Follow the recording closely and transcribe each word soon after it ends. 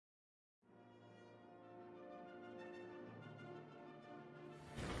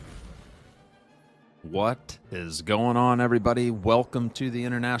What is going on, everybody? Welcome to the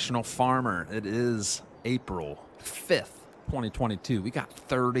International Farmer. It is April 5th, 2022. We got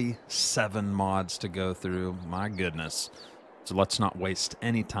 37 mods to go through. My goodness. So let's not waste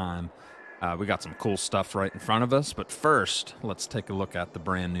any time. We got some cool stuff right in front of us. But first, let's take a look at the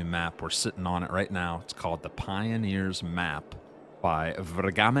brand new map. We're sitting on it right now. It's called the Pioneers Map by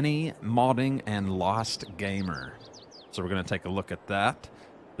Vergamini, Modding, and Lostgamer. So we're going to take a look at that.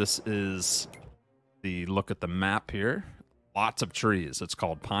 This is the look at the map here. Lots of trees. It's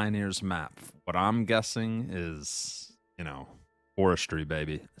called Pioneers Map. What I'm guessing is, you know, forestry,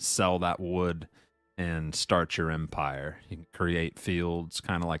 baby. Sell that wood and start your empire. You can create fields,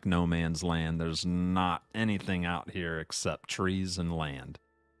 kind of like no man's land. There's not anything out here except trees and land.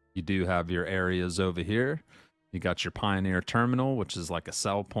 You do have your areas over here. You got your Pioneer Terminal, which is like a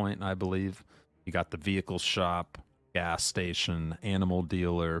sell point, I believe. You got the vehicle shop, gas station, animal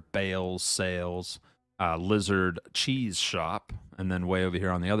dealer, bales, sales, lizard cheese shop, and then way over here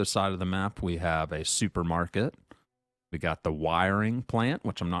on the other side of the map we have a supermarket. We got the wiring plant,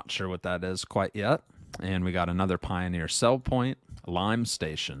 which I'm not sure what that is quite yet, and we got another Pioneer sell point, lime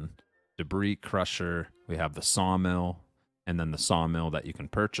station, debris crusher. We have the sawmill, and then the sawmill that you can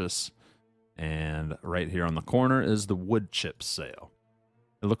purchase, and right here on the corner is the wood chip sale.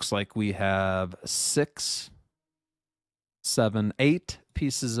 It looks like we have 6, 7, 8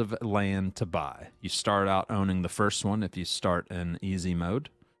 pieces of land to buy. You start out owning the first one if you start in easy mode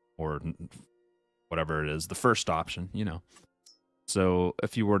or whatever it is, the first option, you know. So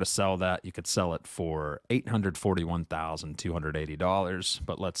if you were to sell that, you could sell it for $841,280.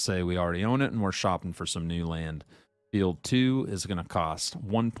 But let's say we already own it and we're shopping for some new land. Field 2 is going to cost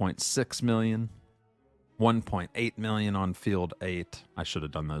 $1.6 million. $1.8 million on Field 8. I should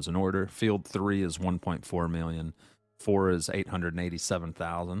have done those in order. Field 3 is $1.4 million. 4 is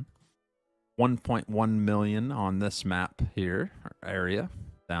 $887,000. $1.1 million on this map here, or area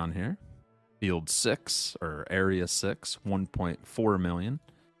down here. Field 6, or Area 6, $1.4 million.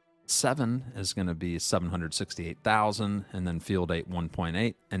 7 is going to be $768,000, and then Field 8,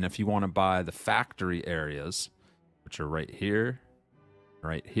 $1.8. And if you want to buy the factory areas, which are right here,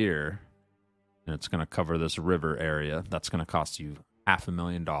 and it's going to cover this river area, that's going to cost you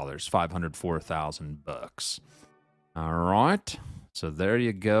 $500,000, $504,000. All right, so there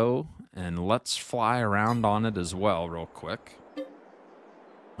you go, and let's fly around on it as well real quick,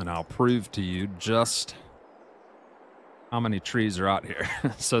 and I'll prove to you just how many trees are out here.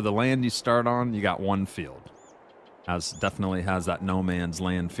 So the land you start on, you got one field. Definitely has that no man's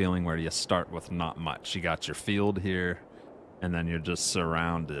land feeling where you start with not much. You got your field here, and then you're just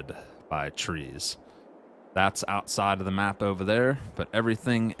surrounded by trees. That's outside of the map over there, but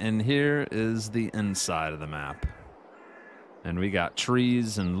everything in here is the inside of the map. And we got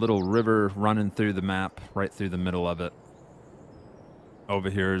trees and little river running through the map, right through the middle of it. Over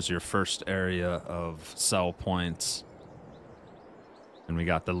here is your first area of sell points. And we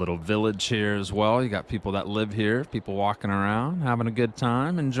got the little village here as well. You got people that live here, people walking around, having a good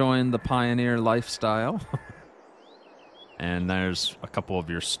time, enjoying the pioneer lifestyle. And there's a couple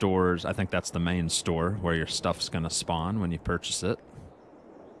of your stores. I think that's the main store where your stuff's going to spawn when you purchase it.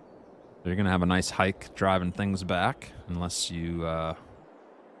 You're going to have a nice hike driving things back, unless you are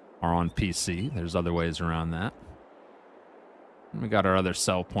on PC. There's other ways around that. And we got our other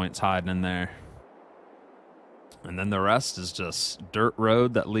sell points hiding in there. And then the rest is just dirt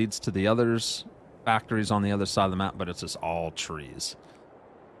road that leads to the others, factories on the other side of the map, but it's just all trees.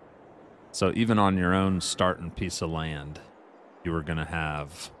 So even on your own starting piece of land, you are going to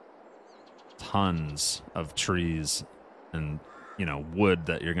have tons of trees and, you know, wood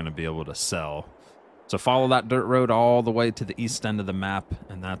that you're going to be able to sell. So follow that dirt road all the way to the east end of the map,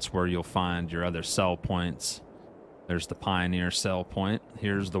 and that's where you'll find your other sell points. There's the Pioneer sell point.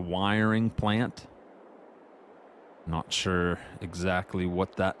 Here's the wiring plant. Not sure exactly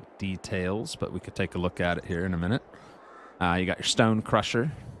what that details, but we could take a look at it here in a minute. You got your stone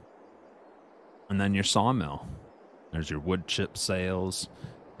crusher, and then your sawmill. There's your wood chip sales.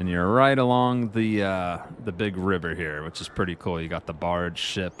 And you're right along the big river here, which is pretty cool. You got the barge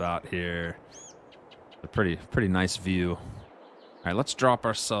ship out here. A pretty nice view. All right, let's drop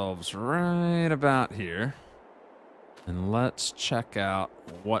ourselves right about here. And let's check out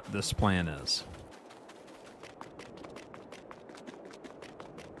what this plan is.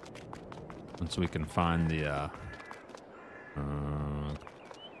 Once we can find the...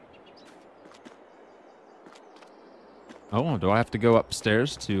 Oh, do I have to go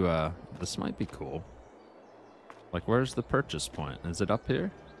upstairs to, this might be cool. Like, where's the purchase point? Is it up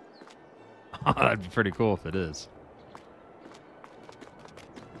here? That'd be pretty cool if it is.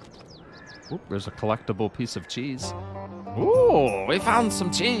 Oop, there's a collectible piece of cheese. Ooh, we found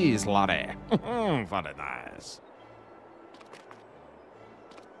some cheese, Lottie. Very nice.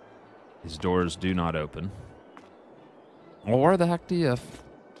 These doors do not open. Well, where the heck do you...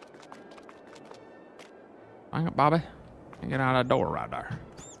 Hang up, Bobby. Get out of that door right there.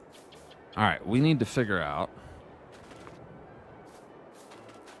 All right, we need to figure out...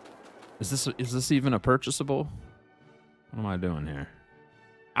 Is this even a purchasable? What am I doing here?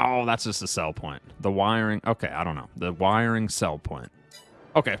 Oh, that's just a sell point. The wiring... Okay, I don't know. The wiring sell point.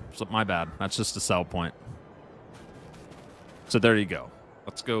 Okay, so my bad. That's just a sell point. So there you go.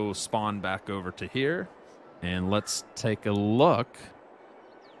 Let's go spawn back over to here. And let's take a look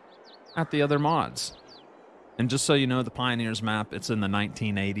at the other mods. And just so you know, the Pioneers map, it's in the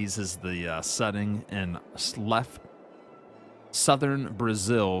 1980s is the setting, and left southern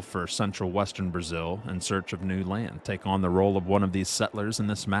Brazil for central western Brazil in search of new land. Take on the role of one of these settlers in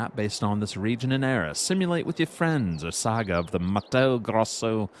this map based on this region and era. Simulate with your friends a saga of the Mato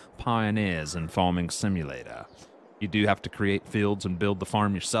Grosso pioneers in farming simulator. You do have to create fields and build the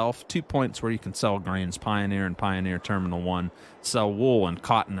farm yourself. 2 points where you can sell grains, Pioneer and Pioneer Terminal 1. Sell wool and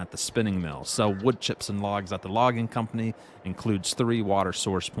cotton at the spinning mill. Sell wood chips and logs at the logging company. Includes 3 water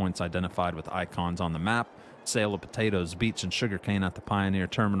source points identified with icons on the map. Sale of potatoes, beets, and sugarcane at the Pioneer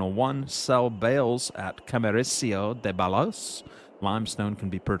Terminal 1. Sell bales at Comercio de Balos. Limestone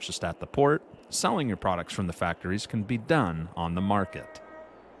can be purchased at the port. Selling your products from the factories can be done on the market.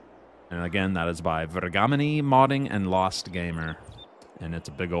 And again, that is by Vergamini, Modding, and Lostgamer. And it's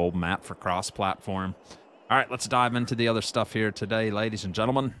a big old map for cross-platform. All right, let's dive into the other stuff here today, ladies and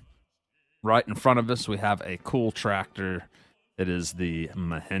gentlemen. Right in front of us, we have a cool tractor. It is the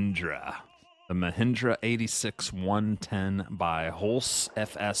Mahindra. The Mahindra 86110 by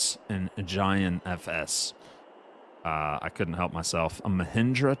HolzsFS and GianFS. I couldn't help myself. A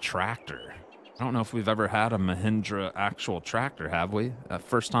Mahindra tractor. I don't know if we've ever had a Mahindra actual tractor, have we?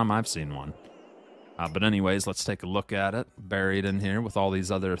 First time I've seen one. But anyways, let's take a look at it. Buried in here with all these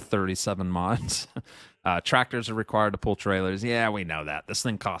other 37 mods. Tractors are required to pull trailers. Yeah, we know that. This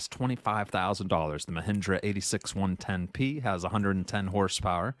thing costs $25,000. The Mahindra 86110P has 110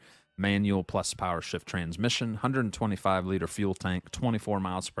 horsepower. Manual plus power shift transmission. 125-liter fuel tank. 24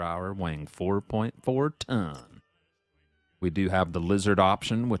 miles per hour. Weighing 4.4 tons. We do have the lizard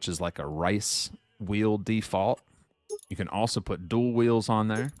option, which is like a rice wheel default. You can also put dual wheels on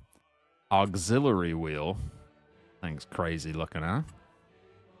there. Auxiliary wheel. Thing's crazy looking, huh?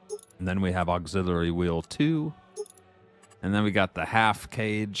 And then we have auxiliary wheel 2. And then we got the half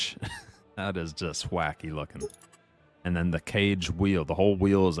cage. That is just wacky looking. And then the cage wheel. The whole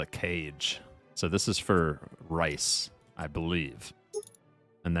wheel is a cage. So this is for rice, I believe.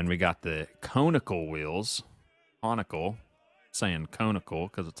 And then we got the conical wheels. Conical. Saying conical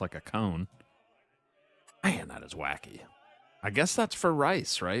because it's like a cone. Man, that is wacky. I guess that's for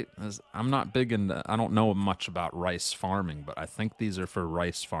rice, right? I'm not big into... I don't know much about rice farming, but I think these are for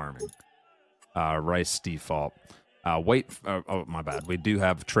rice farming. Rice default. Oh, my bad. We do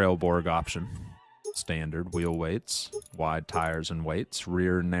have Trailborg option. Standard wheel weights, wide tires and weights,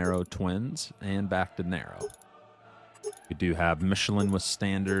 rear narrow twins, and back to narrow. We do have Michelin with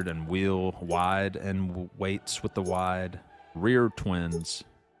standard and wheel wide and weights with the wide, rear twins,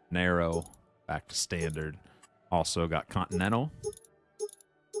 narrow, back to standard. Also got Continental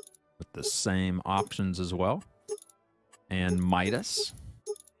with the same options as well. And Midas.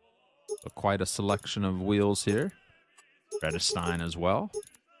 So quite a selection of wheels here. Redestein as well.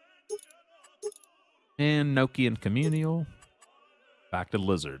 And Nokian Communal. Back to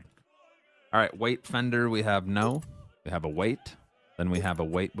Lizard. All right, weight fender, we have no. We have a weight. Then we have a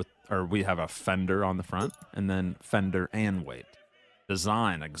weight with, or we have a fender on the front. And then fender and weight.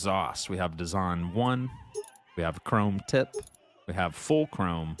 Design, exhaust. We have design 1. We have chrome tip. We have full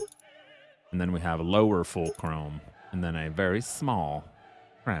chrome. And then we have lower full chrome. And then a very small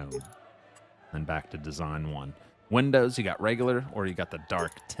chrome. And back to design 1. Windows, you got regular or you got the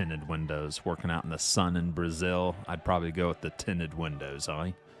dark tinted windows. Working out in the sun in Brazil, I'd probably go with the tinted windows,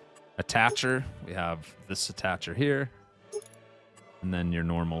 huh? Attacher, we have this attacher here. And then your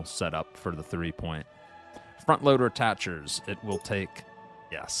normal setup for the 3-point. Front loader attachers, it will take,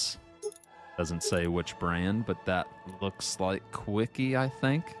 yes. Doesn't say which brand, but that looks like Quickie, I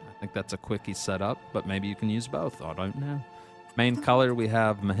think. I think that's a Quickie setup, but maybe you can use both. I don't know. Main color, we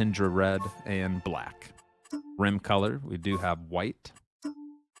have Mahindra red and black. Rim color, we do have white,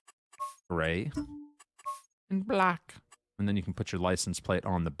 gray, and black. And then you can put your license plate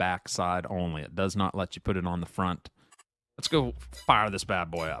on the back side only. It does not let you put it on the front. Let's go fire this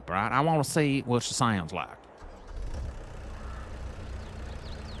bad boy up, all right? I want to see what it sounds like.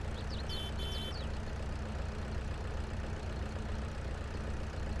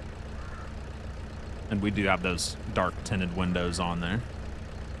 And we do have those dark tinted windows on there.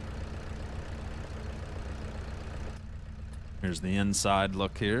 Here's the inside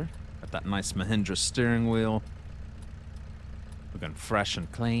look here. Got that nice Mahindra steering wheel. Looking fresh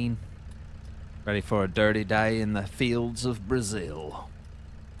and clean. Ready for a dirty day in the fields of Brazil.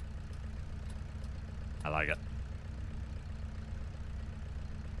 I like it.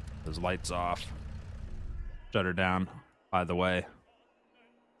 Those lights off. Shutter down. By the way,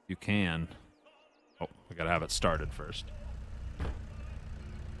 you can. Oh, we gotta have it started first.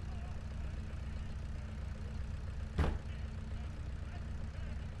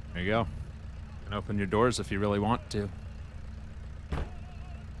 There you go. You can open your doors if you really want to.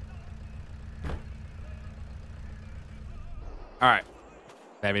 All right.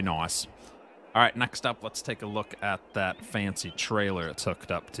 Very nice. All right, next up, let's take a look at that fancy trailer it's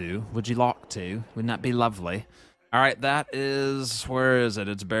hooked up to. Would you like to? Wouldn't that be lovely? All right, that is, where is it?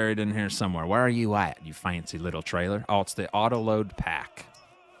 It's buried in here somewhere. Where are you at, you fancy little trailer? Oh, it's the Autoload Pack.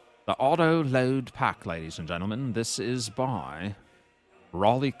 The Autoload Pack, ladies and gentlemen. This is by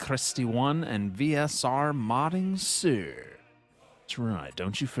Raleigh Christie 1 and VSR Modding Sur. That's right,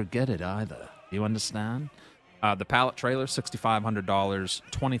 don't you forget it either. You understand? The pallet trailer, $6,500,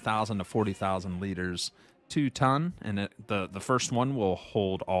 20,000 to 40,000 liters, 2 ton, and the first one will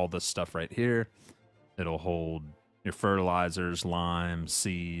hold all this stuff right here. It'll hold your fertilizers, lime,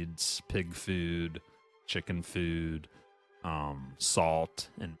 seeds, pig food, chicken food, salt,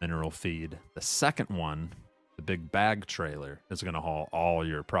 and mineral feed. The second one, the big bag trailer, is going to haul all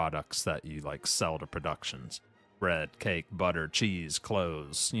your products that you like sell to productions. Bread, cake, butter, cheese,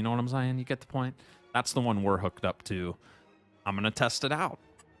 clothes. You know what I'm saying? You get the point? That's the one we're hooked up to. I'm going to test it out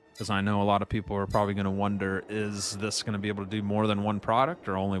because I know a lot of people are probably going to wonder, is this going to be able to do more than one product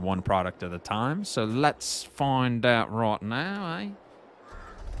or only one product at a time? So let's find out right now, eh?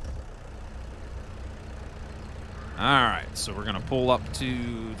 All right, so we're going to pull up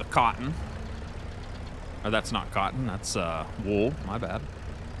to the cotton. Or that's not cotton, that's wool, my bad.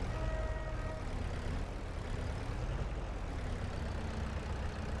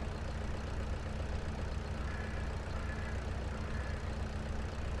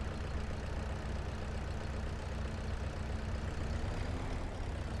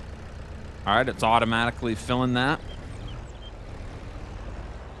 All right, it's automatically filling that.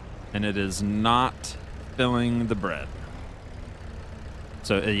 And it is not filling the bread.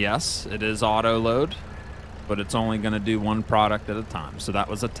 So yes, it is auto load, but it's only going to do one product at a time. So that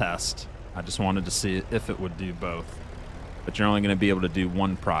was a test. I just wanted to see if it would do both. But you're only going to be able to do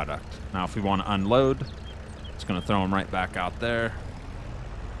one product. Now, if we want to unload, it's going to throw them right back out there.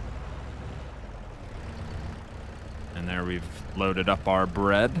 And there we've loaded up our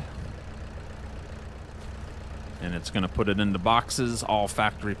bread. And it's going to put it into boxes, all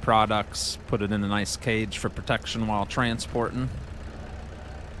factory products, put it in a nice cage for protection while transporting.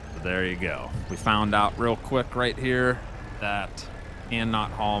 So there you go. We found out real quick right here that cannot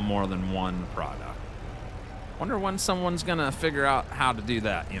haul more than one product. Wonder when someone's going to figure out how to do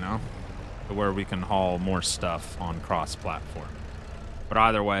that, you know, to where we can haul more stuff on cross-platform. But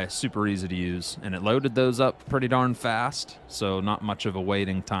either way, super easy to use. And it loaded those up pretty darn fast, so not much of a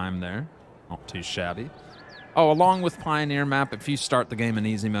waiting time there. Not too shabby. Oh, along with Pioneer Map, if you start the game in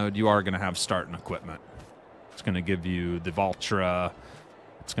easy mode, you are going to have starting equipment. It's going to give you the Valtra.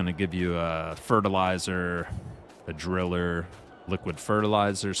 It's going to give you a fertilizer, a driller, liquid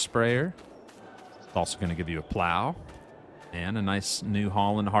fertilizer sprayer. It's also going to give you a plow and a nice New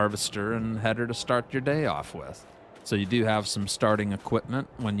Holland harvester and header to start your day off with. So you do have some starting equipment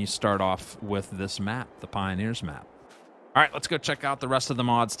when you start off with this map, the Pioneers map. All right, let's go check out the rest of the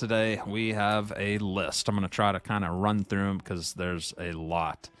mods today. We have a list. I'm going to try to kind of run through them because there's a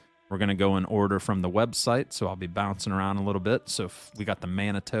lot. We're going to go in order from the website, so I'll be bouncing around a little bit. So we got the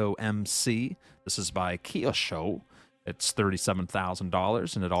Manitou MC. This is by Kyosho. It's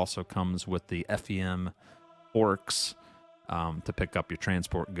 $37,000, and it also comes with the FEM forks to pick up your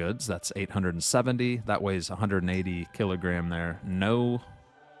transport goods. That's $870. That weighs 180 kilogram there. No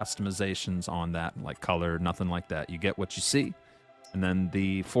customizations on that, like color, nothing like that. You get what you see. And then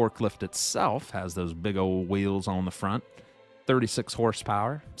the forklift itself has those big old wheels on the front. 36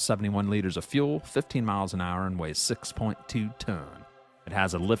 horsepower, 71 liters of fuel, 15 miles an hour, and weighs 6.2 ton. It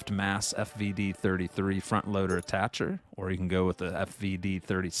has a lift mass FVD 33 front loader attacher, or you can go with the FVD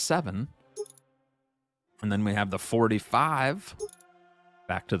 37. And then we have the 45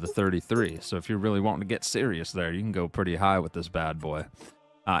 back to the 33. So if you're really wanting to get serious there, you can go pretty high with this bad boy.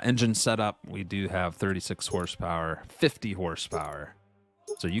 Engine setup, we do have 36 horsepower, 50 horsepower.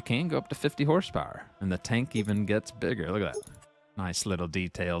 So you can go up to 50 horsepower. And the tank even gets bigger. Look at that. Nice little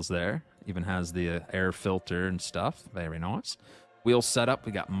details there. Even has the air filter and stuff. Very nice. Wheel setup,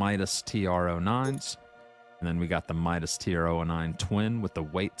 we got Midas TR09s. And then we got the Midas TR09 twin with the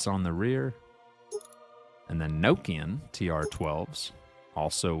weights on the rear. And then Nokian TR12s,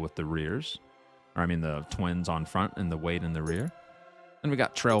 also with the rears. Or I mean the twins on front and the weight in the rear. Then we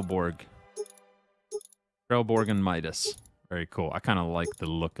got Trelleborg. Trelleborg and Midas. Very cool. I kind of like the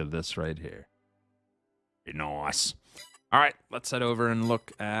look of this right here. Very nice. All right, let's head over and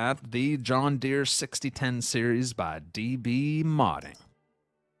look at the John Deere 6010 series by DB Modding.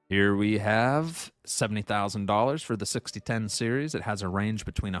 Here we have $70,000 for the 6010 series. It has a range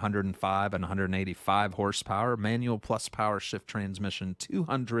between 105 and 185 horsepower, manual plus power shift transmission,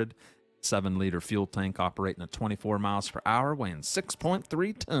 207-liter fuel tank operating at 24 miles per hour, weighing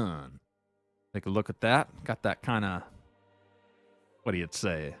 6.3 ton. Take a look at that. Got that kind of, what do you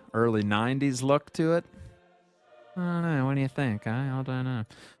say, early 90s look to it. I don't know. What do you think? I don't know.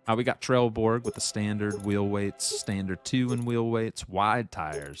 We got Trelleborg with the standard wheel weights, standard 2 and wheel weights, wide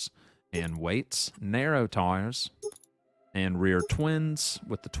tires and weights, narrow tires, and rear twins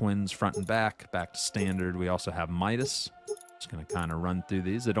with the twins front and back to standard. We also have Midas. Just going to kind of run through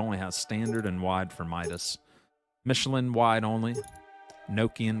these. It only has standard and wide for Midas. Michelin wide only.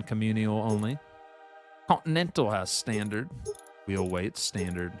 Nokian communal only. Continental has standard. Wheel weights,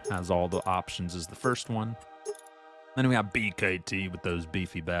 standard. Has all the options as the first one. Then we have BKT with those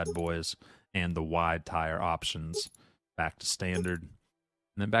beefy bad boys and the wide tire options. Back to standard. And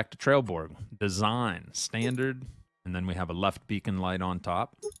then back to Trelleborg. Design, standard. And then we have a left beacon light on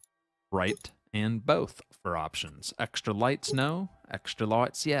top. Right and both for options. Extra lights, no. Extra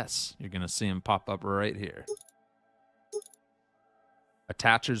lights, yes. You're going to see them pop up right here.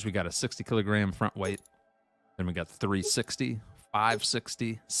 Attachers, we got a 60 kilogram front weight. Then we got 360,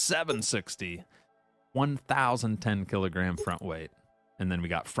 560, 760. 1,010 kilogram front weight. And then we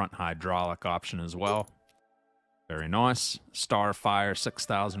got front hydraulic option as well. Very nice. Starfire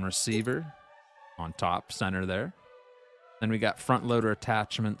 6000 receiver on top center there. Then we got front loader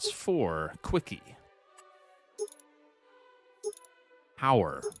attachments for Quickie.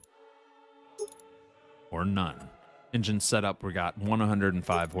 Power. Or none. Engine setup, we got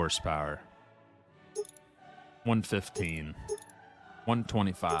 105 horsepower. 115.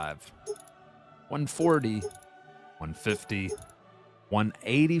 125. 140, 150,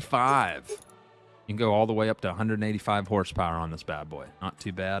 185. You can go all the way up to 185 horsepower on this bad boy. Not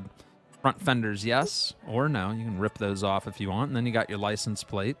too bad. Front fenders, yes or no. You can rip those off if you want. And then you got your license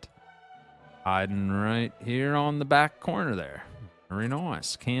plate hiding right here on the back corner there. Very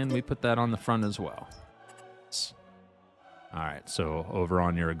nice. Can we put that on the front as well? All right, so over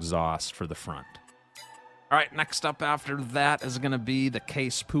on your exhaust for the front. All right, next up after that is going to be the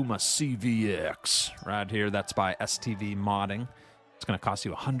Case Puma CVX. Right here, that's by STv-Modding. It's going to cost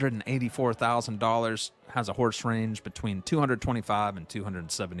you $184,000. Has a horse range between 225 and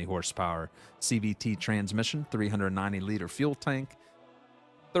 270 horsepower. CVT transmission, 390-liter fuel tank,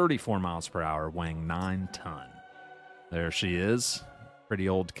 34 miles per hour, weighing 9 ton. There she is. Pretty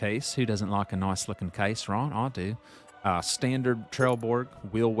old case. Who doesn't like a nice-looking case, Ron? I do. Standard Trelleborg,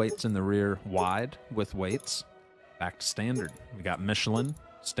 wheel weights in the rear, wide with weights. Back to standard. We got Michelin,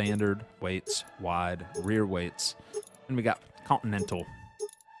 standard, weights, wide, rear weights. And we got Continental.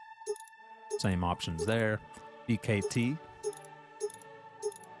 Same options there. BKT.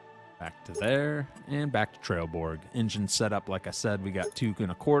 Back to there. And back to Trelleborg. Engine setup, like I said, we got 2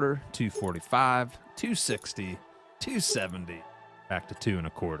 1/4, 245, 260, 270. Back to 2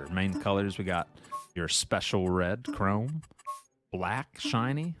 1/4. Main colors, we got your special red, chrome, black,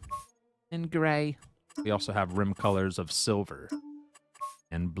 shiny, and gray. We also have rim colors of silver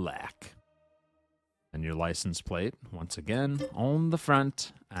and black. And your license plate, once again, on the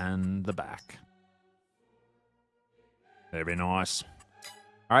front and the back. Very nice.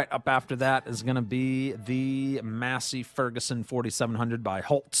 All right, up after that is going to be the Massey Ferguson 4700 by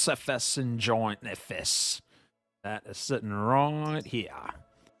HolzsFS and GianFS. That is sitting right here.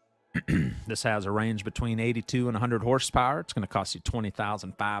 This has a range between 82 and 100 horsepower. It's going to cost you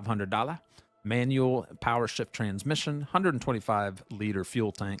 $20,500. Manual power shift transmission, 125-liter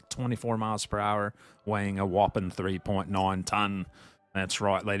fuel tank, 24 miles per hour, weighing a whopping 3.9 ton. That's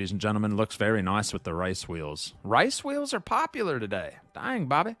right, ladies and gentlemen. Looks very nice with the rice wheels. Rice wheels are popular today. Dang,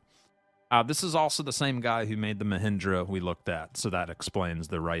 Bobby. This is also the same guy who made the Mahindra we looked at, so that explains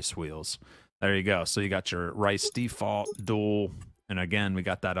the rice wheels. There you go. So you got your rice default, dual, and again, we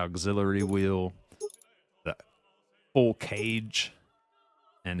got that auxiliary wheel, the full cage,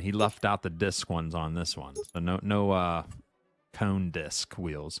 and he left out the disc ones on this one. So no cone disc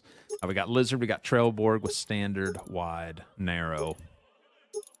wheels. We got Lizard, we got Trelleborg with standard, wide, narrow,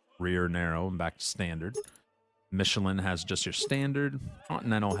 rear narrow and back to standard. Michelin has just your standard.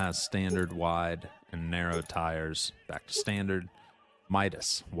 Continental has standard, wide, and narrow tires, back to standard.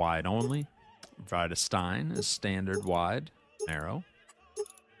 Midas, wide only. Vredestein is standard, wide, narrow.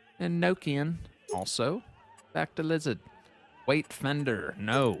 And Nokian, also, back to Lizard. Weight fender,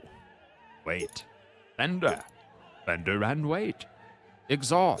 no. Weight. Fender. Fender and weight.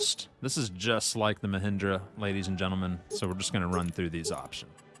 Exhaust. This is just like the Mahindra, ladies and gentlemen, so we're just going to run through these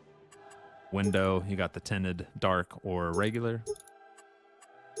options. Window, you got the tinted, dark, or regular.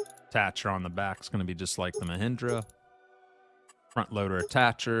 Attacher on the back is going to be just like the Mahindra. Front loader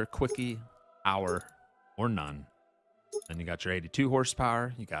attacher, quickie, hour, or none. Then you got your 82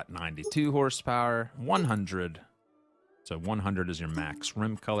 horsepower, you got 92 horsepower, 100. So 100 is your max.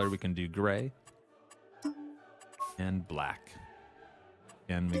 Rim color, we can do gray and black.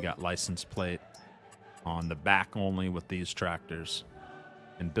 Again, we got license plate on the back only with these tractors.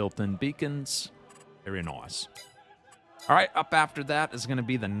 And built-in beacons, very nice. All right, up after that is going to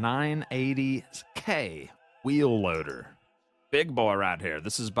be the 980K wheel loader. Big boy right here.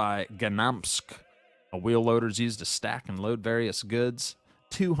 This is by genamsk. A wheel loader is used to stack and load various goods.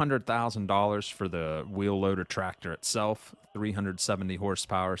 $200,000 for the wheel loader tractor itself. 370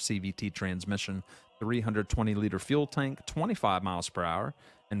 horsepower CVT transmission, 320-liter fuel tank, 25 miles per hour,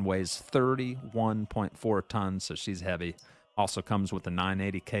 and weighs 31.4 tons, so she's heavy. Also comes with a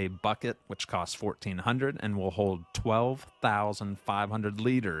 980K bucket, which costs $1,400 and will hold 12,500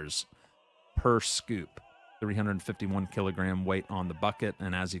 liters per scoop. 351 kilogram weight on the bucket,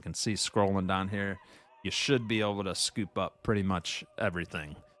 and as you can see scrolling down here, you should be able to scoop up pretty much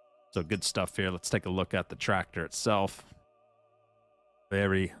everything. So good stuff here. Let's take a look at the tractor itself.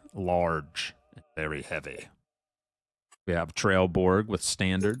 Very large and very heavy. We have Trailborg with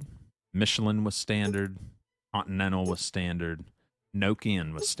standard, Michelin with standard, Continental with standard,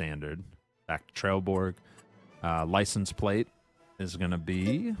 Nokian with standard. Back to Trailborg. License plate is going to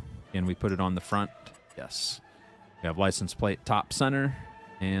be, and we put it on the front. Yes. We have license plate top center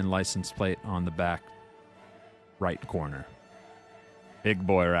and license plate on the back right corner. Big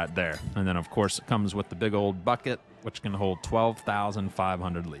boy right there. And then, of course, it comes with the big old bucket, which can hold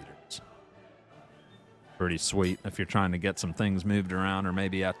 12,500 liters. Pretty sweet. If you're trying to get some things moved around, or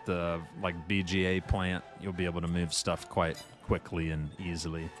maybe at the BGA plant, you'll be able to move stuff quite quickly and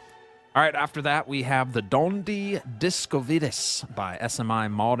easily. All right, after that, we have the Dondi Discovitis by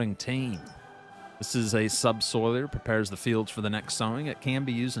SMI Modding Team. This is a subsoiler, prepares the fields for the next sowing. It can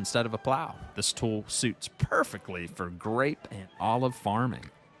be used instead of a plow. This tool suits perfectly for grape and olive farming.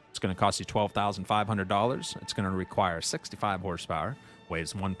 It's going to cost you $12,500. It's going to require 65 horsepower,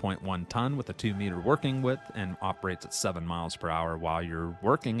 weighs 1.1 ton with a 2-meter working width, and operates at 7 miles per hour while you're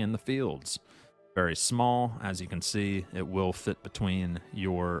working in the fields. Very small. As you can see, it will fit between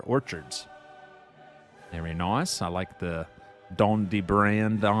your orchards. Very nice. I like the Dondi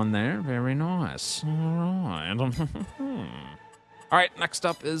brand on there. Very nice. All right. All right, next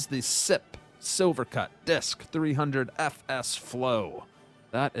up is the SIP SILVERCUT Disc 300FS Flow.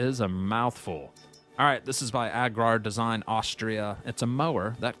 That is a mouthful. All right, this is by AgrarDesignAustria. It's a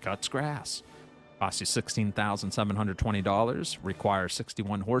mower that cuts grass. Costs you $16,720. Requires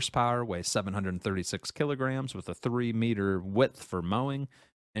 61 horsepower, weighs 736 kilograms with a 3-meter width for mowing,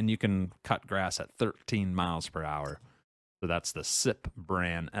 and you can cut grass at 13 miles per hour. So that's the SIP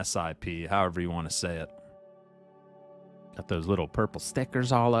brand, SIP, however you want to say it. Got those little purple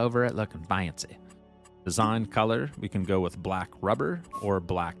stickers all over it, looking fancy. Design color, we can go with black rubber or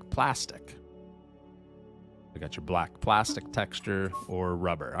black plastic. We got your black plastic texture or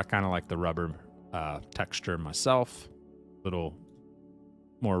rubber. I kind of like the rubber texture myself. A little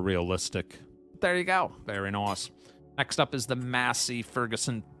more realistic. There you go. Very nice. Next up is the Massey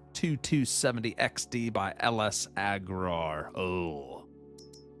Ferguson 2270 XD by LS Agrar. Oh,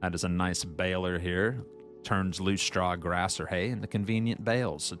 that is a nice baler here. Turns loose straw, grass, or hay into convenient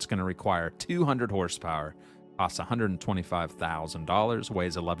bales. It's going to require 200 horsepower. Costs $125,000.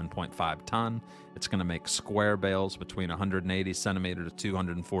 Weighs 11.5 ton. It's going to make square bales between 180 centimeter to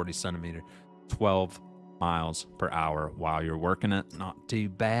 240 centimeter. 12 miles per hour while you're working it. Not too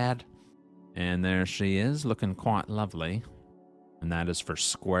bad. And there she is, looking quite lovely. And that is for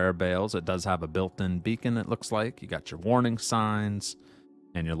square bales. It does have a built-in beacon, it looks like. You got your warning signs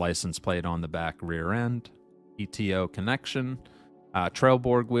and your license plate on the back rear end. ETO connection.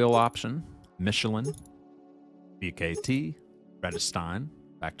 Trailborg wheel option. Michelin. BKT. Vredestein.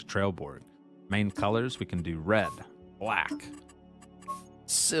 Back to Trailborg. Main colors, we can do red, black,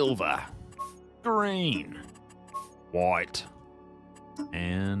 silver, green, white,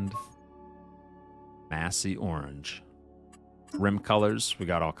 and Massey orange. Rim colors, we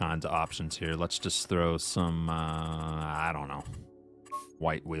got all kinds of options here. Let's just throw some, I don't know,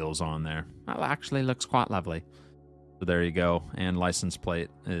 white wheels on there. That actually looks quite lovely. So there you go. And license plate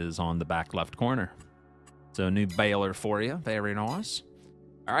is on the back left corner. So new baler for you. Very nice.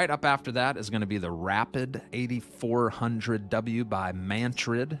 All right, up after that is going to be the Rapide 8400W by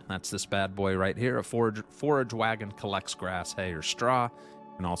Mantrid. That's this bad boy right here. A forage wagon collects grass, hay, or straw.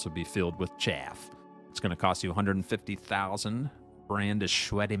 It can also be filled with chaff. It's going to cost you $150,000. Brand is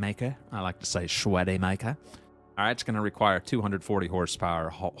Schwede Maker. I like to say Schwede Maker. All right, it's going to require 240 horsepower.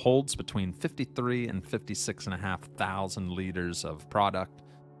 Holds between 53 and 56,500 liters of product.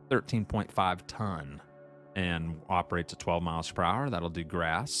 13.5 ton. And operates at 12 miles per hour. That'll do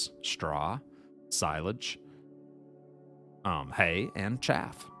grass, straw, silage, hay, and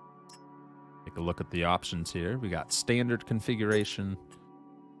chaff. Take a look at the options here. We got standard configuration.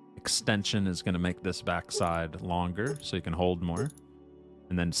 Extension is going to make this backside longer so you can hold more.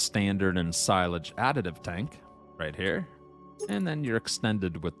 And then standard and silage additive tank right here. And then you're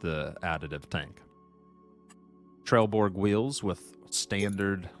extended with the additive tank. Trailborg wheels with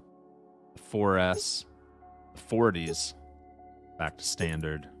standard 4S. The 40s back to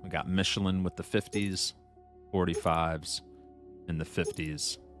standard. We got Michelin with the 50s, 45s, and the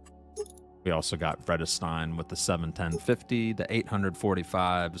 50s. We also got Vredestein with the 710-50, the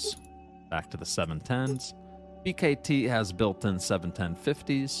 845s, back to the 710s. BKT has built-in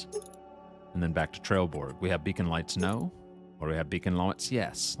 710-50s, and then back to Trailborg. We have beacon lights, no, or we have beacon lights,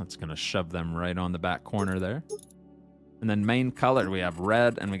 yes. That's going to shove them right on the back corner there. And then main color, we have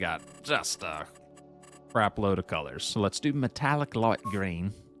red, and we got just a crap load of colors. So let's do metallic light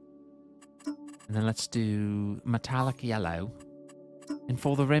green. And then let's do metallic yellow. And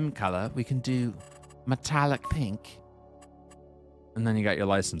for the rim color, we can do metallic pink. And then you got your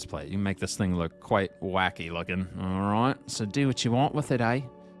license plate. You can make this thing look quite wacky looking. All right, so do what you want with it, eh?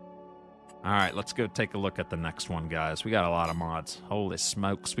 All right, let's go take a look at the next one, guys. We got a lot of mods. Holy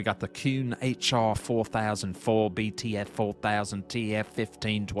smokes. We got the Kuhn HR 4004, BTF 4000, TF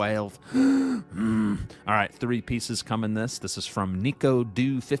 1512. All right, 3 pieces come in this. This is from Nico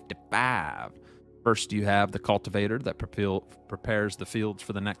Do 55. First, you have the cultivator that prepares the fields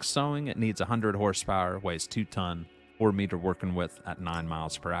for the next sowing. It needs 100 horsepower, weighs 2 ton, 4 meter working width at 9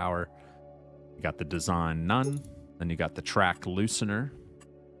 miles per hour. You got the design none. Then you got the track loosener.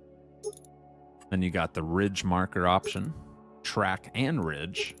 Then you got the ridge marker option, track and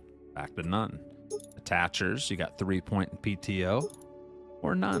ridge, back to none. Attachers, you got 3-point PTO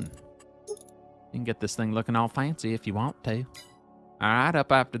or none. You can get this thing looking all fancy if you want to. All right,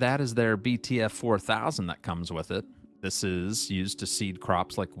 up after that is their BTF 4000 that comes with it. This is used to seed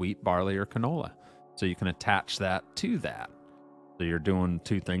crops like wheat, barley, or canola. So you can attach that to that. So you're doing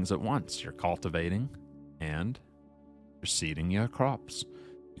 2 things at once. You're cultivating and you're seeding your crops.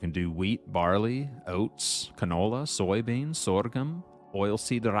 You can do wheat, barley, oats, canola, soybeans, sorghum,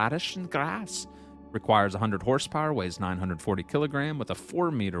 oilseed radish, and grass. Requires 100 horsepower, weighs 940 kilogram with a 4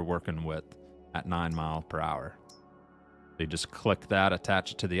 meter working width at 9 miles per hour. So you just click that,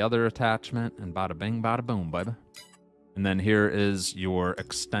 attach it to the other attachment, and bada bing, bada boom, baby. And then here is your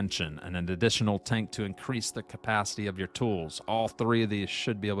extension and an additional tank to increase the capacity of your tools. All 3 of these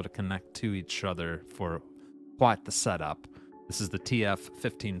should be able to connect to each other for quite the setup. This is the TF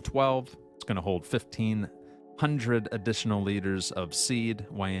 1512. It's going to hold 1,500 additional liters of seed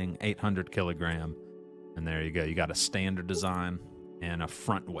weighing 800 kilogram. And there you go. You got a standard design and a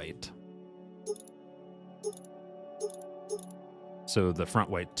front weight. So the front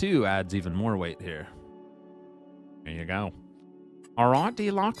weight too adds even more weight here. There you go. All right, do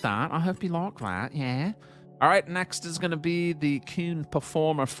you like that? I hope you like that, yeah. All right, next is going to be the Kuhn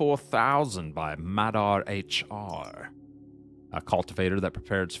Performer 4000 by madarHR. A cultivator that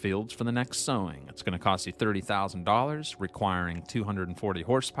prepares fields for the next sowing. It's going to cost you $30,000, requiring 240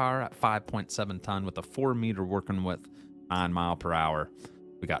 horsepower at 5.7 ton with a 4 meter working width, 9 mile per hour.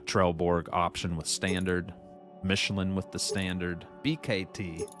 We got Trailborg option with standard, Michelin with the standard,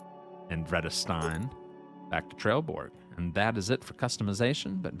 BKT, and Vredestein. Back to Trailborg. And that is it for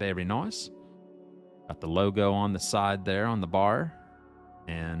customization, but very nice. Got the logo on the side there on the bar,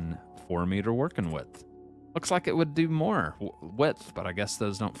 and 4 meter working width. Looks like it would do more width, but I guess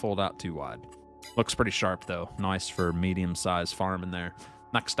those don't fold out too wide. Looks pretty sharp, though. Nice for medium-sized farm in there.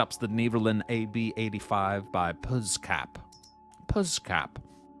 Next up's the Kverneland AB85 by Puszkap. Puszkap.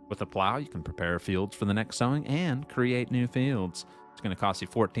 With a plow, you can prepare fields for the next sowing and create new fields. It's going to cost you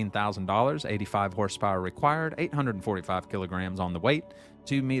 $14,000, 85 horsepower required, 845 kilograms on the weight,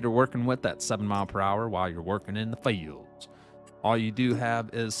 2 meter working width at 7 mile per hour while you're working in the fields. All you do have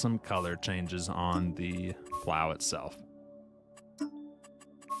is some color changes on the plow itself.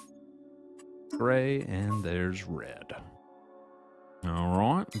 gray, and there's red. All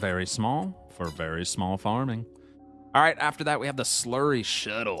right, very small for very small farming. All right, after that, we have the Slurry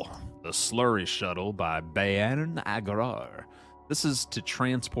Shuttle. The Slurry Shuttle by Bayern-Agrar. This is to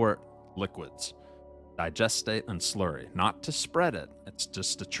transport liquids, digestate, and slurry. Not to spread it. It's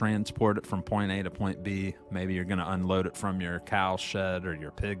just to transport it from point A to point B. Maybe you're going to unload it from your cow shed or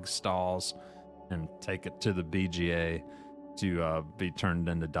your pig stalls and take it to the BGA to be turned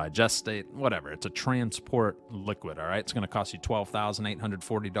into digestate, whatever. It's a transport liquid, all right? It's going to cost you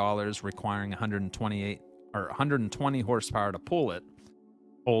 $12,840, requiring 120 horsepower to pull it.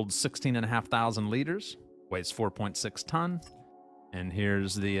 Holds 16,500 liters, weighs 4.6 ton. And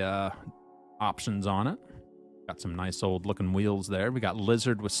here's the options on it. Got some nice old looking wheels there. We got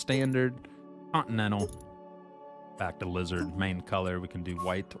Lizard with standard, Continental, back to Lizard. Main color, we can do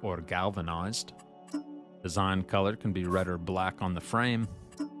white or galvanized. Design color can be red or black on the frame.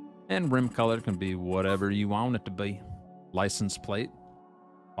 And rim color can be whatever you want it to be. License plate,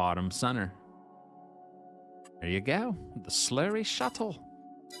 bottom center. There you go, the Slurry Shuttle.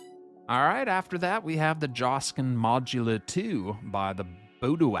 All right, after that, we have the Joskin MODULO 2 by the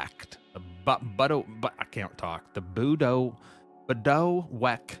Budowek. I can't talk. The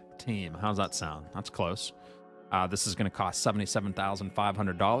Budowek Team. How's that sound? That's close. This is going to cost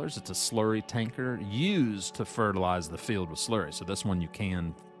 $77,500. It's a slurry tanker used to fertilize the field with slurry. So this one you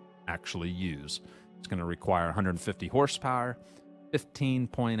can actually use. It's going to require 150 horsepower,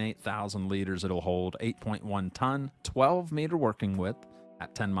 15.8 thousand liters it'll hold, 8.1 ton, 12 meter working width.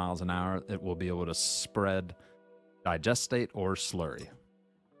 At 10 miles an hour, it will be able to spread digestate or slurry.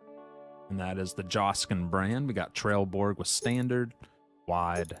 And that is the Joskin brand. We got Trailborg with standard,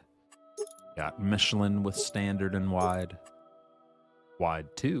 wide. Got Michelin with standard and wide.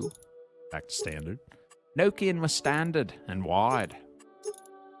 Wide 2, back to standard. Nokian with standard and wide.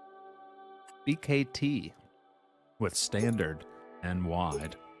 BKT with standard and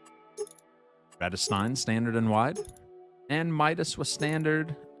wide. Radestein standard and wide. And Midas with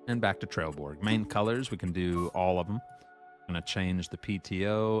standard and back to Trailborg. Main colors, we can do all of them. I'm going to change the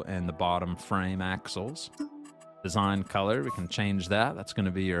PTO and the bottom frame axles. Design color, we can change that. That's going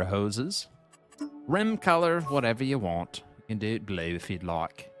to be your hoses. Rim color, whatever you want. You can do it blue if you'd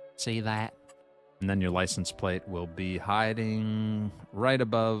like. See that? And then your license plate will be hiding right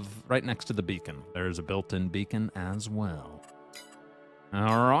next to the beacon. There's a built-in beacon as well.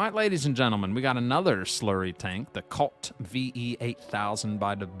 All right, ladies and gentlemen, we got another slurry tank, the Kotte VE 8000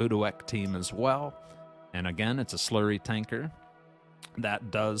 by the Budowek Team as well. And again, it's a slurry tanker that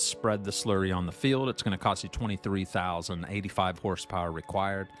does spread the slurry on the field. It's going to cost you $23,085 horsepower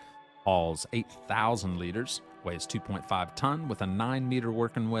required. Hauls 8,000 liters, weighs 2.5 ton with a 9 meter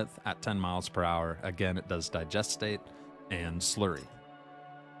working width at 10 miles per hour. Again, it does digestate and slurry.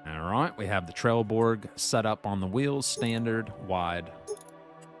 All right, we have the Trailborg set up on the wheels, standard, wide.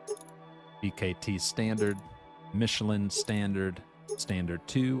 BKT standard, Michelin standard, standard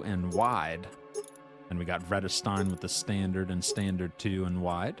 2 and wide. And we got Radestein with the standard and standard 2 and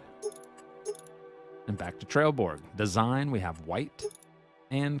wide. And back to Trailborg. Design, we have white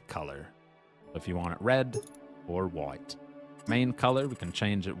and color. If you want it red or white. Main color, we can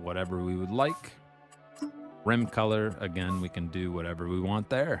change it whatever we would like. Rim color, again, we can do whatever we want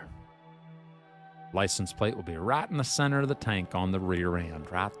there. License plate will be right in the center of the tank on the rear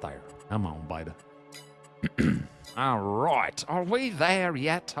end, right there. Come on, baby. All right, are we there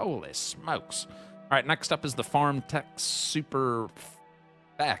yet? Holy smokes. All right, next up is the Farmtech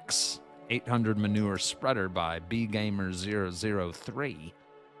Superfex 800 manure spreader by BGamer003.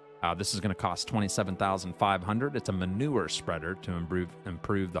 This is going to cost $27,500. It's a manure spreader to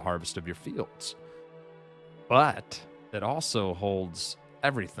improve the harvest of your fields. But it also holds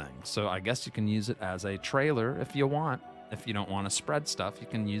everything. So I guess you can use it as a trailer if you want. If you don't want to spread stuff, you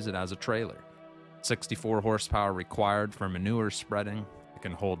can use it as a trailer. 64 horsepower required for manure spreading. It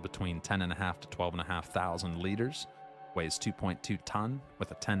can hold between 10.5 to 12,500 liters. Weighs 2.2 ton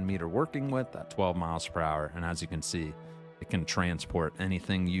with a 10 meter working width at 12 miles per hour. And as you can see, it can transport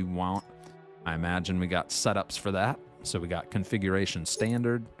anything you want. I imagine we got setups for that. So we got configuration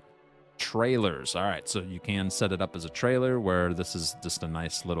standard, trailers. All right, so you can set it up as a trailer where this is just a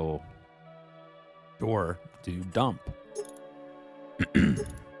nice little door to dump.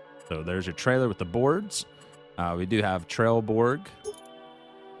 So there's your trailer with the boards. We do have Trailborg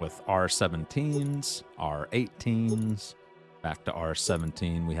with R17s, R18s, back to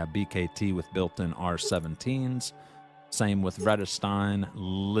R17. We have BKT with built-in R17s. Same with Radestein.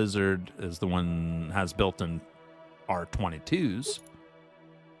 Lizard is the one has built-in R22s.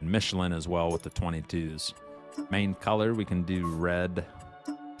 Michelin as well with the 22s. Main color, we can do red,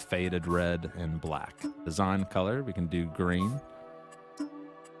 faded red, and black. Design color, we can do green.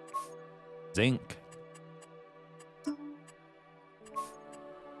 Zinc.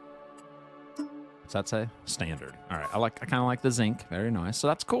 What's that say? Standard. All right, I kind of like the zinc. Very nice. So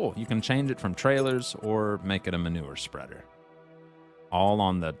that's cool. You can change it from trailers or make it a manure spreader. All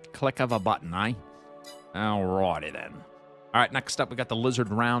on the click of a button, eh? Alrighty then. All right, next up, we got the Lizard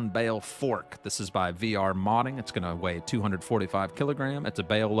Round Bale Fork. This is by VSR Modding. It's going to weigh 245 kilogram. It's a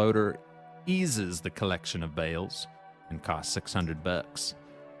bale loader, eases the collection of bales, and costs 600 bucks.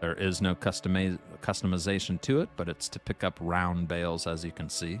 There is no customization to it, but it's to pick up round bales, as you can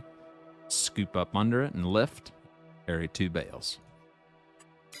see. Scoop up under it and lift, carry 2 bales.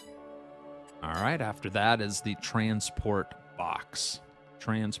 All right, after that is the Transport Box.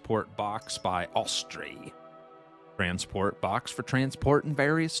 Transport Box by Austria. Transport box for transporting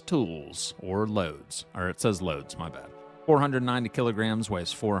various tools or loads. Or it says loads, my bad. 490 kilograms,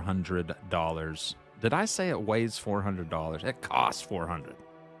 weighs $400. Did I say it weighs $400? It costs $400.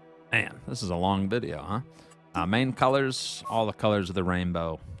 Man, this is a long video, huh? Main colors, all the colors of the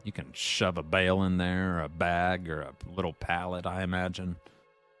rainbow. You can shove a bale in there, or a bag, or a little pallet, I imagine.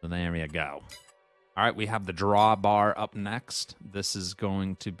 So there you go. All right, we have the drawbar up next. This is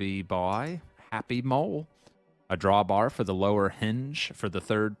going to be by Happy Mole. A drawbar for the lower hinge for the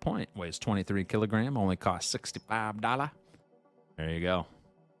 3rd point. Weighs 23 kilogram, only costs $65. There you go.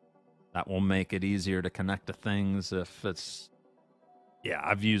 That will make it easier to connect to things if it's... Yeah,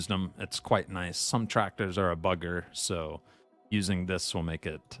 I've used them. It's quite nice. Some tractors are a bugger, so using this will make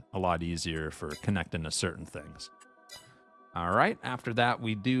it a lot easier for connecting to certain things. All right, after that,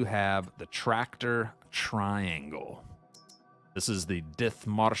 we do have the Tractor Triangle. This is the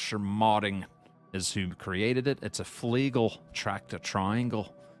Dithmarscher Modding is who created it. It's a Flegel tractor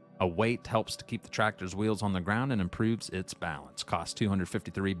triangle. A weight helps to keep the tractor's wheels on the ground and improves its balance. Costs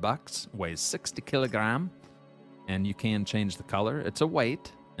 253 bucks, weighs 60 kilogram, and you can change the color. It's a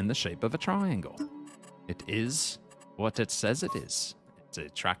weight in the shape of a triangle. It is what it says it is. It's a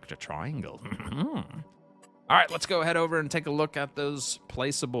tractor triangle. All right, let's go head over and take a look at those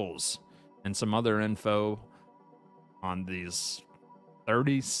placeables and some other info on these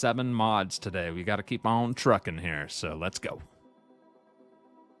 37 mods today. We got to keep on trucking here, so let's go.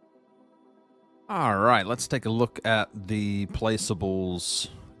 All right, let's take a look at the placeables.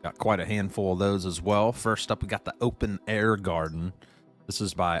 Got quite a handful of those as well. First up, we got the Open Air Garden. This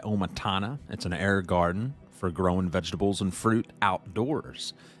is by Omatana. It's an air garden for growing vegetables and fruit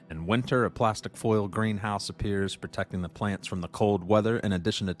outdoors. In winter, a plastic foil greenhouse appears, protecting the plants from the cold weather. In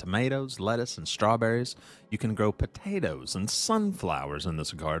addition to tomatoes, lettuce, and strawberries, you can grow potatoes and sunflowers in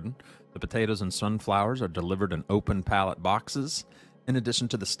this garden. The potatoes and sunflowers are delivered in open pallet boxes. In addition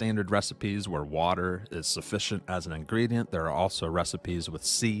to the standard recipes where water is sufficient as an ingredient, there are also recipes with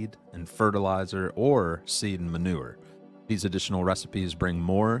seed and fertilizer or seed and manure. These additional recipes bring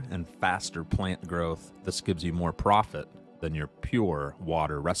more and faster plant growth. This gives you more profit than your pure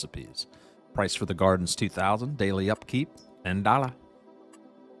water recipes. Price for the garden's $2,000. Daily upkeep, $10.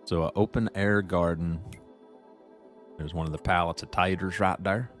 So an open air garden. There's one of the pallets of taters right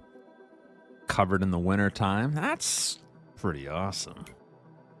there. Covered in the winter time. That's pretty awesome.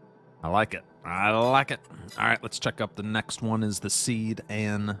 I like it. I like it. All right, let's check up the next one is the seed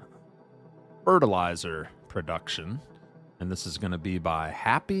and fertilizer production. And this is going to be by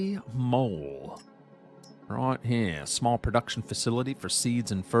Happy Mole. Right here, small production facility for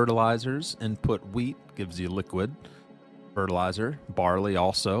seeds and fertilizers. Input wheat gives you liquid fertilizer, barley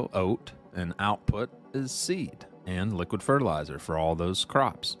also, oat, and output is seed and liquid fertilizer for all those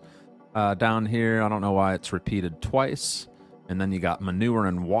crops. Down here, I don't know why it's repeated twice. And then you got manure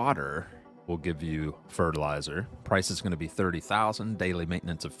and water will give you fertilizer. Price is going to be $30,000, daily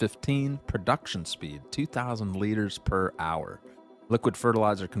maintenance of $15,000, production speed 2,000 liters per hour. Liquid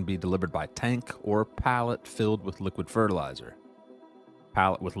fertilizer can be delivered by tank or pallet filled with liquid fertilizer.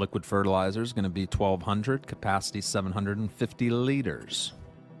 Pallet with liquid fertilizer is going to be $1,200, capacity 750 liters.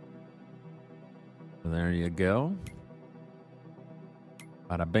 So there you go.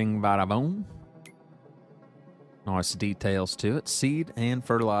 Bada bing, bada boom. Nice details to it. Seed and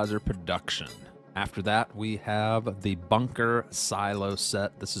fertilizer production. After that, we have the bunker silo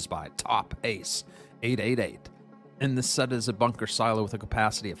set. This is by Top Ace 888. And this set is a bunker silo with a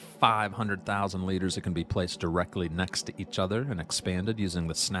capacity of 500,000 liters. It can be placed directly next to each other and expanded using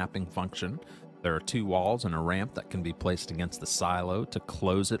the snapping function. There are 2 walls and a ramp that can be placed against the silo to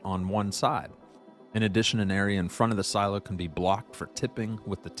close it on one side. In addition, an area in front of the silo can be blocked for tipping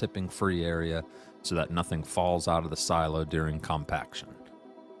with the tipping-free area so that nothing falls out of the silo during compaction.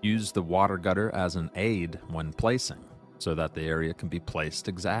 Use the water gutter as an aid when placing. so that the area can be placed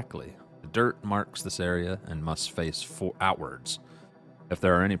exactly. The dirt marks this area and must face outwards. If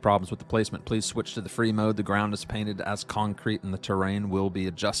there are any problems with the placement, please switch to the free mode. The ground is painted as concrete and the terrain will be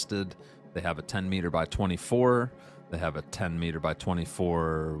adjusted. They have a 10 meter by 24. They have a 10 meter by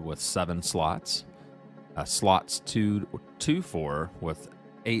 24 with 7 slots. Slots 2-4 with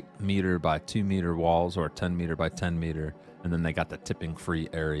 8 meter by 2 meter walls, or 10 meter by 10 meter. And then they got the tipping free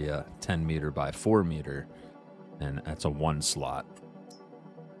area 10 meter by 4 meter. And that's a 1 slot.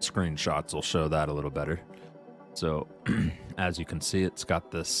 Screenshots will show that a little better. So, as you can see, it's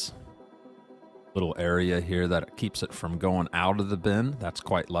got this little area here that keeps it from going out of the bin. That's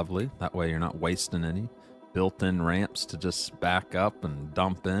quite lovely. That way you're not wasting any. Built-in ramps to just back up and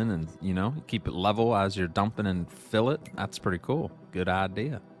dump in and, you know, keep it level as you're dumping and fill it. That's pretty cool. Good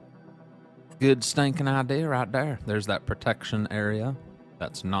idea. Good stinking idea right there. There's that protection area.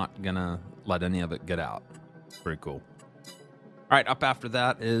 That's not going to let any of it get out. Pretty cool. All right, up after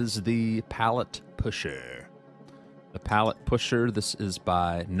that is the pallet pusher. The pallet pusher, this is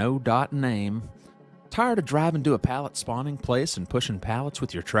by No.Name. Tired of driving to a pallet spawning place and pushing pallets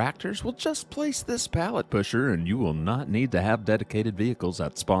with your tractors? Well, just place this pallet pusher and you will not need to have dedicated vehicles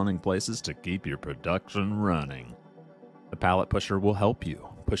at spawning places to keep your production running. The pallet pusher will help you,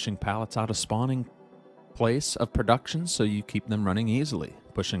 pushing pallets out of spawning place of production so you keep them running easily,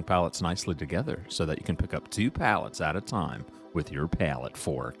 pushing pallets nicely together so that you can pick up 2 pallets at a time with your pallet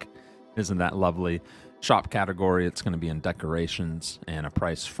fork. Isn't that lovely? Shop category, it's going to be in decorations and a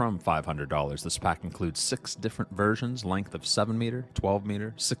price from $500. This pack includes 6 different versions, length of 7 meter, 12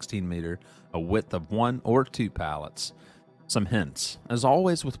 meter, 16 meter, a width of 1 or 2 pallets. Some hints. As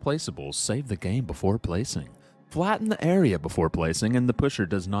always with placeables, save the game before placing. Flatten the area before placing, and the pusher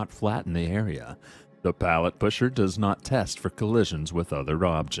does not flatten the area. The pallet pusher does not test for collisions with other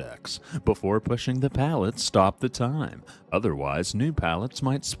objects. Before pushing the pallet, stop the time. Otherwise, new pallets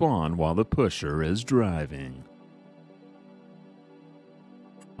might spawn while the pusher is driving.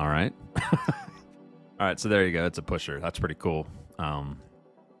 All right. All right, so there you go. It's a pusher. That's pretty cool.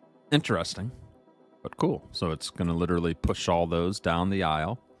 Interesting, but cool. So it's going to literally push all those down the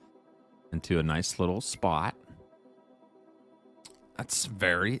aisle into a nice little spot. That's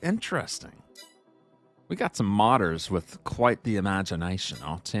very interesting. We got some modders with quite the imagination,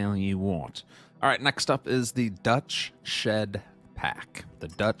 I'll tell you what. All right, next up is the Dutch Shed Pack. The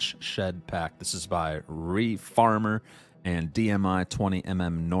Dutch Shed Pack. This is by Farmer and DMI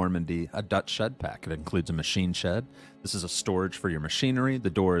 20mm Normandy, a Dutch Shed Pack. It includes a machine shed. This is a storage for your machinery. The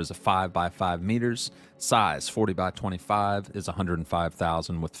door is a 5 by 5 meters. Size 40 by 25 is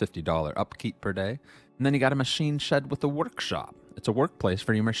 $105,000 with $50 upkeep per day. And then you got a machine shed with a workshop. It's a workplace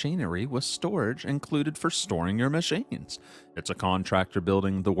for your machinery with storage included for storing your machines. It's a contractor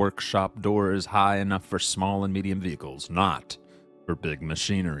building. The workshop door is high enough for small and medium vehicles, not for big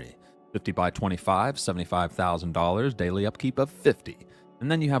machinery. 50 by 25, $75,000, daily upkeep of $50. And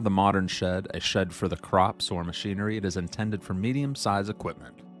then you have the modern shed, a shed for the crops or machinery. It is intended for medium-sized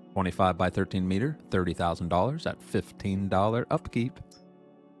equipment. 25 by 13 meter, $30,000 at $15 upkeep.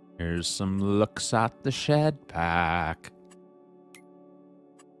 Here's some looks at the shed pack.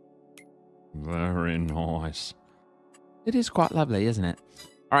 Very nice. It is quite lovely, isn't it?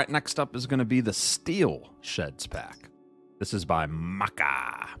 All right, next up is going to be the Steel Sheds Pack. This is by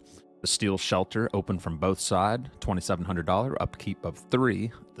Maka. The steel shelter open from both sides, $2,700, upkeep of $3.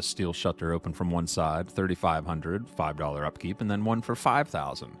 The steel shelter open from one side, $3,500, $5 upkeep, and then one for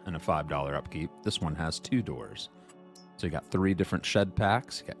 $5,000 and a $5 upkeep. This one has 2 doors. So you got 3 different shed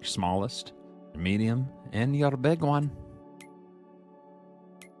packs. You got your smallest, your medium, and your big one.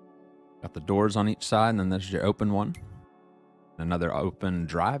 Got the doors on each side, and then there's your open one. Another open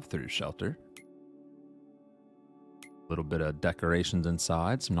drive-through shelter. A little bit of decorations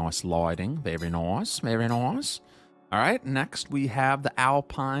inside, some nice lighting. Very nice, very nice. All right, next we have the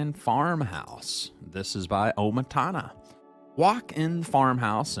Alpine Farmhouse. This is by Omatana. Walk-in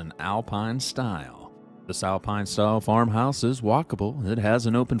farmhouse in Alpine style. This Alpine-style farmhouse is walkable. It has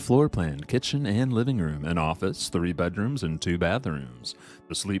an open floor plan, kitchen and living room, an office, 3 bedrooms, and 2 bathrooms.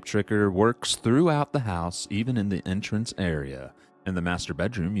 The sleep trigger works throughout the house, even in the entrance area. In the master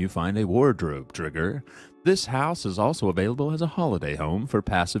bedroom, you find a wardrobe trigger. This house is also available as a holiday home for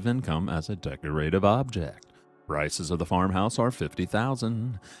passive income as a decorative object. Prices of the farmhouse are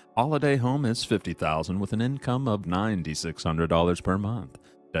 $50,000. Holiday home is $50,000 with an income of $9,600 per month.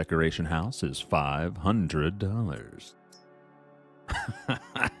 Decoration house is $500.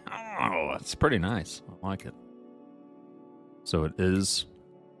 Oh, that's pretty nice. I like it. So it is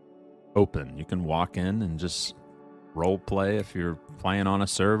open. You can walk in and just role play if you're playing on a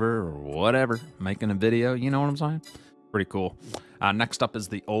server or whatever, making a video. You know what I'm saying? Pretty cool. Next up is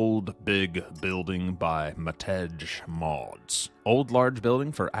the Old Big Building by Matej Mods. Old large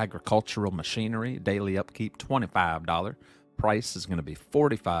building for agricultural machinery. Daily upkeep $25. Price is going to be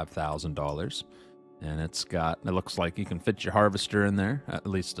 $45,000. And it looks like you can fit your harvester in there, at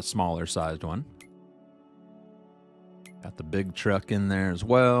least a smaller sized one. Got the big truck in there as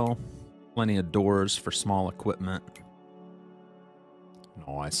well. Plenty of doors for small equipment.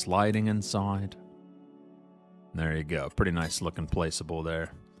 Nice lighting inside. There you go. Pretty nice looking placeable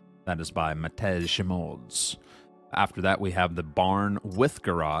there. That is by Matej Mods. After that, we have the barn with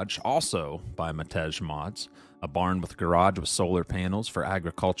garage, also by Matej Mods. A barn with garage with solar panels for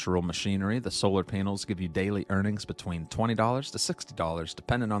agricultural machinery. The solar panels give you daily earnings between $20 to $60,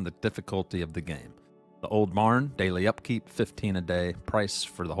 depending on the difficulty of the game. The old barn, daily upkeep, $15 a day. Price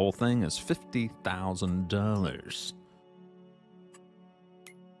for the whole thing is $50,000.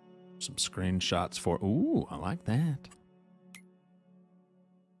 Some screenshots for... Ooh, I like that.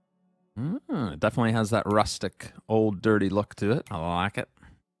 It definitely has that rustic, old, dirty look to it. I like it.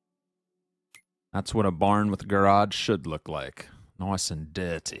 That's what a barn with a garage should look like. Nice and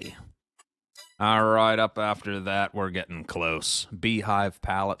dirty. All right, up after that, we're getting close. Beehive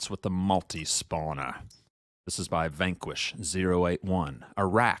pallets with the multi-spawner. This is by Vanquish081. A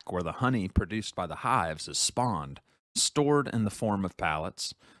rack where the honey produced by the hives is spawned, stored in the form of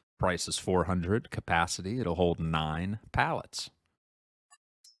pallets. Price is $400. Capacity, it'll hold 9 pallets.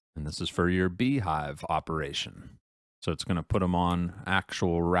 And this is for your beehive operation. So it's going to put them on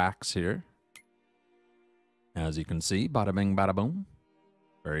actual racks here. As you can see, bada bing, bada boom.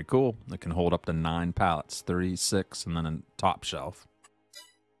 Very cool. It can hold up to 9 pallets, 36, and then a top shelf.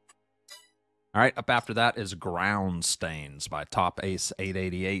 All right, up after that is Ground Stains by Top Ace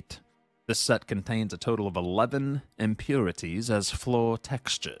 888. This set contains a total of 11 impurities as floor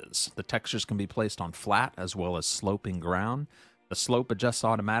textures. The textures can be placed on flat as well as sloping ground. The slope adjusts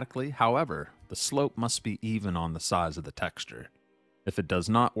automatically. However, the slope must be even on the size of the texture. If it does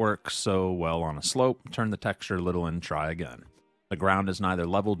not work so well on a slope, turn the texture a little and try again. The ground is neither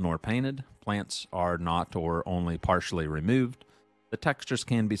leveled nor painted. Plants are not or only partially removed. The textures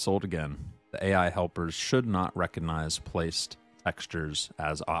can be sold again. The AI helpers should not recognize placed textures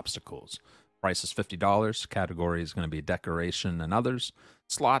as obstacles. Price is $50. Category is going to be decoration and others.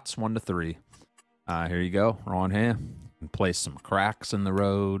 Slots 1 to 3. Here you go. We're on here. And place some cracks in the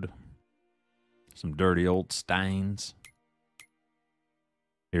road. Some dirty old stains.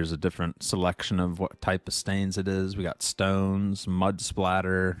 Here's a different selection of what type of stains it is. We got stones, mud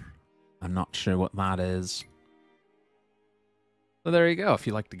splatter. I'm not sure what that is. So there you go. If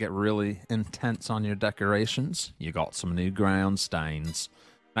you like to get really intense on your decorations, you got some new ground stains.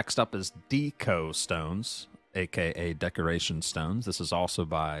 Next up is Deco Stones, aka Decoration Stones. This is also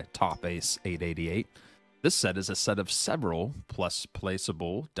by Top Ace 888. This set is a set of several plus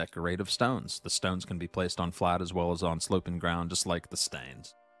placeable decorative stones. The stones can be placed on flat as well as on sloping ground, just like the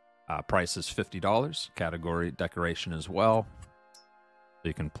stains. Price is $50. Category decoration as well. So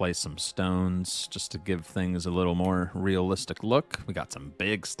you can place some stones just to give things a little more realistic look. We got some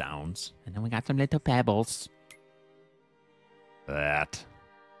big stones. And then we got some little pebbles. That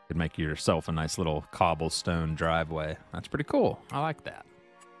could make yourself a nice little cobblestone driveway. That's pretty cool. I like that.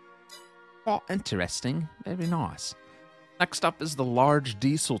 Oh, interesting. Very nice. Next up is the large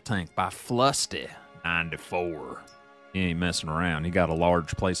diesel tank by Flusty94. You ain't messing around. You got a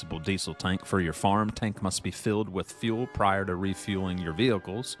large placeable diesel tank for your farm. Tank must be filled with fuel prior to refueling your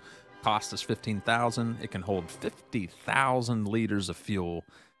vehicles. Cost is $15,000. It can hold 50,000 liters of fuel.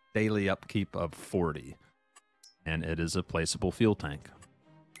 Daily upkeep of 40. And it is a placeable fuel tank.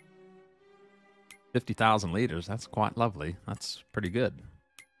 50,000 liters. That's quite lovely. That's pretty good.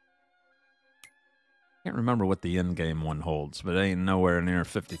 Can't remember what the in-game one holds, but it ain't nowhere near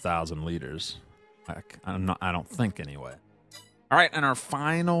 50,000 liters. I don't think anyway. All right, and our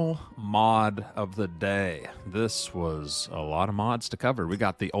final mod of the day. This was a lot of mods to cover. We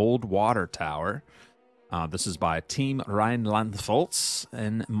got the old water tower. This is by Team Rheinland-Pfalz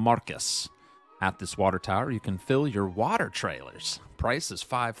and Marcus. At this water tower, you can fill your water trailers. Price is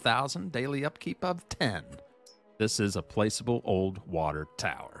 $5,000. Daily upkeep of 10. This is a placeable old water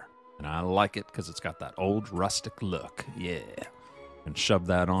tower. And I like it because it's got that old rustic look. Yeah. And shove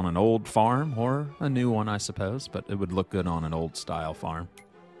that on an old farm or a new one, I suppose, but it would look good on an old style farm.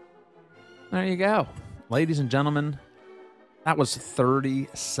 There you go. Ladies and gentlemen, that was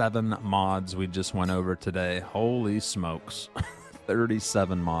 37 mods we just went over today. Holy smokes.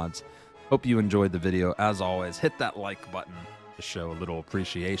 37 mods. Hope you enjoyed the video. As always, hit that like button to show a little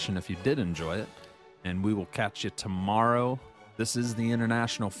appreciation if you did enjoy it. And we will catch you tomorrow. This is the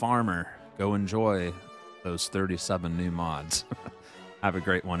International Farmer. Go enjoy those 37 new mods. Have a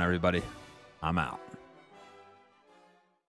great one, everybody. I'm out.